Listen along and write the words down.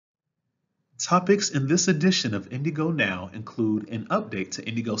Topics in this edition of IndyGo Now include an update to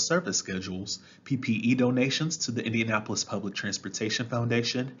IndyGo service schedules, PPE donations to the Indianapolis Public Transportation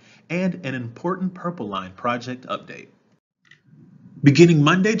Foundation, and an important Purple Line project update. Beginning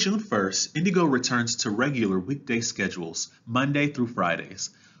Monday, June 1st, IndyGo returns to regular weekday schedules, Monday through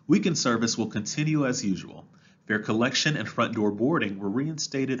Fridays. Weekend service will continue as usual. Fare collection and front door boarding were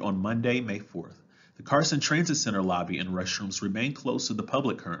reinstated on Monday, May 4th. The Carson Transit Center lobby and restrooms remain closed to the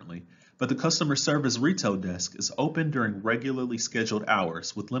public currently, but the customer service retail desk is open during regularly scheduled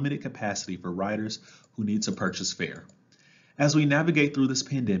hours with limited capacity for riders who need to purchase fare. As we navigate through this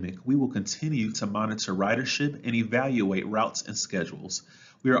pandemic, we will continue to monitor ridership and evaluate routes and schedules.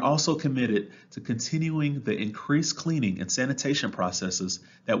 We are also committed to continuing the increased cleaning and sanitation processes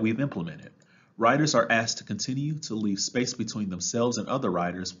that we've implemented. Riders are asked to continue to leave space between themselves and other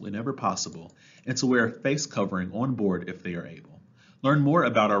riders whenever possible, and to wear a face covering on board if they are able. Learn more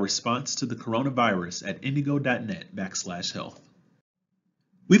about our response to the coronavirus at indigo.net/health.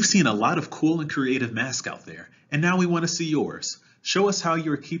 We've seen a lot of cool and creative masks out there, and now we want to see yours. Show us how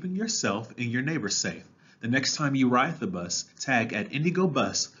you're keeping yourself and your neighbors safe. The next time you ride the bus, tag at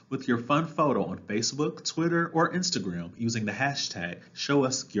IndyGoBus with your fun photo on Facebook, Twitter, or Instagram using the hashtag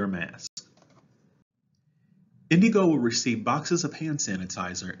 #ShowUsYourMask. IndyGo will receive boxes of hand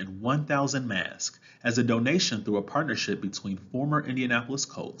sanitizer and 1,000 masks as a donation through a partnership between former Indianapolis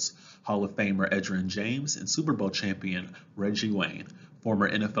Colts, Hall of Famer Edgerrin James, and Super Bowl champion Reggie Wayne, former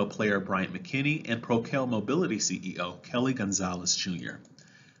NFL player Bryant McKinnie, and Procel Mobility CEO Kelly Gonzalez Jr.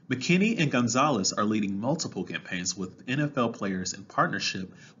 McKinney and Gonzalez are leading multiple campaigns with NFL players in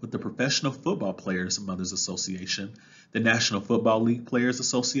partnership with the Professional Football Players Mothers Association, the National Football League Players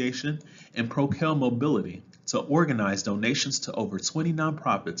Association, and Procel Mobility to organize donations to over 20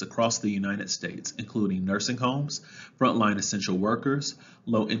 nonprofits across the United States, including nursing homes, frontline essential workers,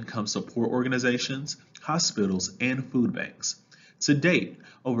 low-income support organizations, hospitals, and food banks. To date,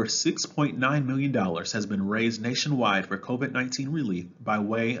 over $6.9 million has been raised nationwide for COVID-19 relief by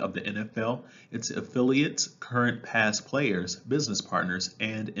way of the NFL, its affiliates, current past players, business partners,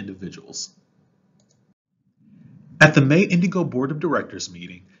 and individuals. At the May IndyGo Board of Directors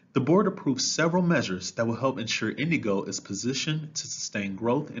meeting, the board approved several measures that will help ensure IndyGo is positioned to sustain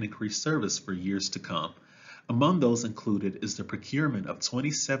growth and increase service for years to come. Among those included is the procurement of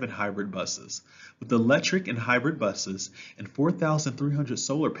 27 hybrid buses. With electric and hybrid buses and 4,300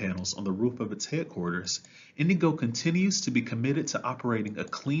 solar panels on the roof of its headquarters, IndyGo continues to be committed to operating a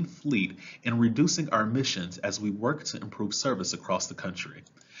clean fleet and reducing our emissions as we work to improve service across the country.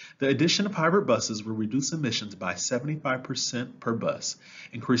 The addition of hybrid buses will reduce emissions by 75% per bus,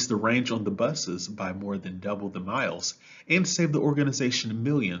 increase the range on the buses by more than double the miles, and save the organization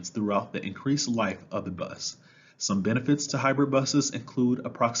millions throughout the increased life of the bus. Some benefits to hybrid buses include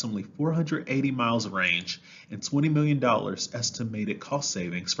approximately 480 miles range and $20 million estimated cost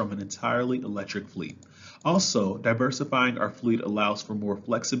savings from an entirely electric fleet. Also, diversifying our fleet allows for more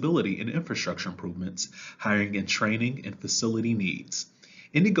flexibility in infrastructure improvements, hiring and training, and facility needs.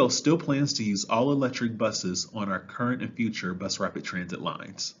 IndyGo still plans to use all-electric buses on our current and future bus rapid transit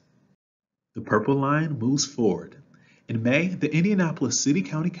lines. The Purple Line moves forward. In May, the Indianapolis City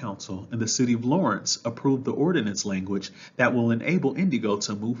County Council and the City of Lawrence approved the ordinance language that will enable IndyGo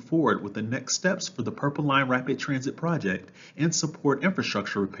to move forward with the next steps for the Purple Line Rapid Transit project and support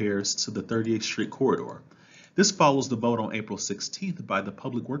infrastructure repairs to the 38th Street corridor. This follows the vote on April 16th by the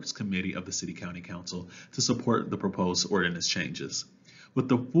Public Works Committee of the City County Council to support the proposed ordinance changes. With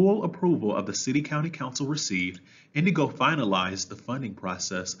the full approval of the City County Council received, IndyGo finalized the funding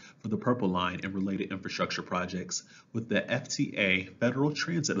process for the Purple Line and related infrastructure projects with the FTA Federal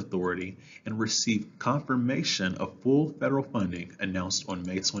Transit Authority and received confirmation of full federal funding announced on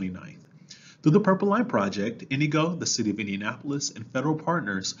May 29th. Through the Purple Line project, IndyGo, the City of Indianapolis, and federal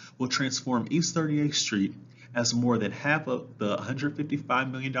partners will transform East 38th Street as more than half of the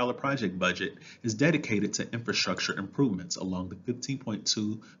 $155 million project budget is dedicated to infrastructure improvements along the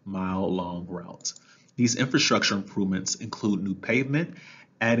 15.2-mile-long route. These infrastructure improvements include new pavement,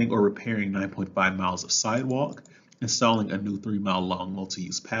 adding or repairing 9.5 miles of sidewalk, installing a new 3-mile-long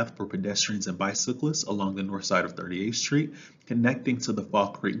multi-use path for pedestrians and bicyclists along the north side of 38th Street, connecting to the Fall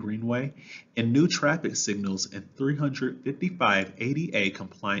Creek Greenway, and new traffic signals and 355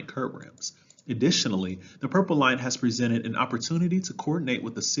 ADA-compliant curb ramps. Additionally, the Purple Line has presented an opportunity to coordinate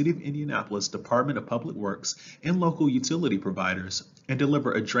with the City of Indianapolis Department of Public Works and local utility providers and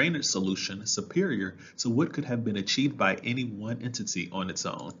deliver a drainage solution superior to what could have been achieved by any one entity on its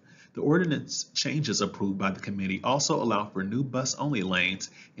own. The ordinance changes approved by the committee also allow for new bus-only lanes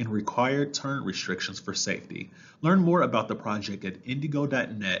and required turn restrictions for safety. Learn more about the project at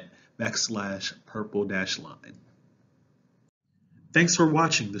indigo.net/purple-line. Thanks for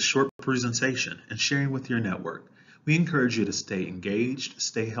watching this short presentation and sharing with your network. We encourage you to stay engaged,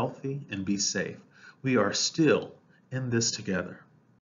 stay healthy, and be safe. We are still in this together.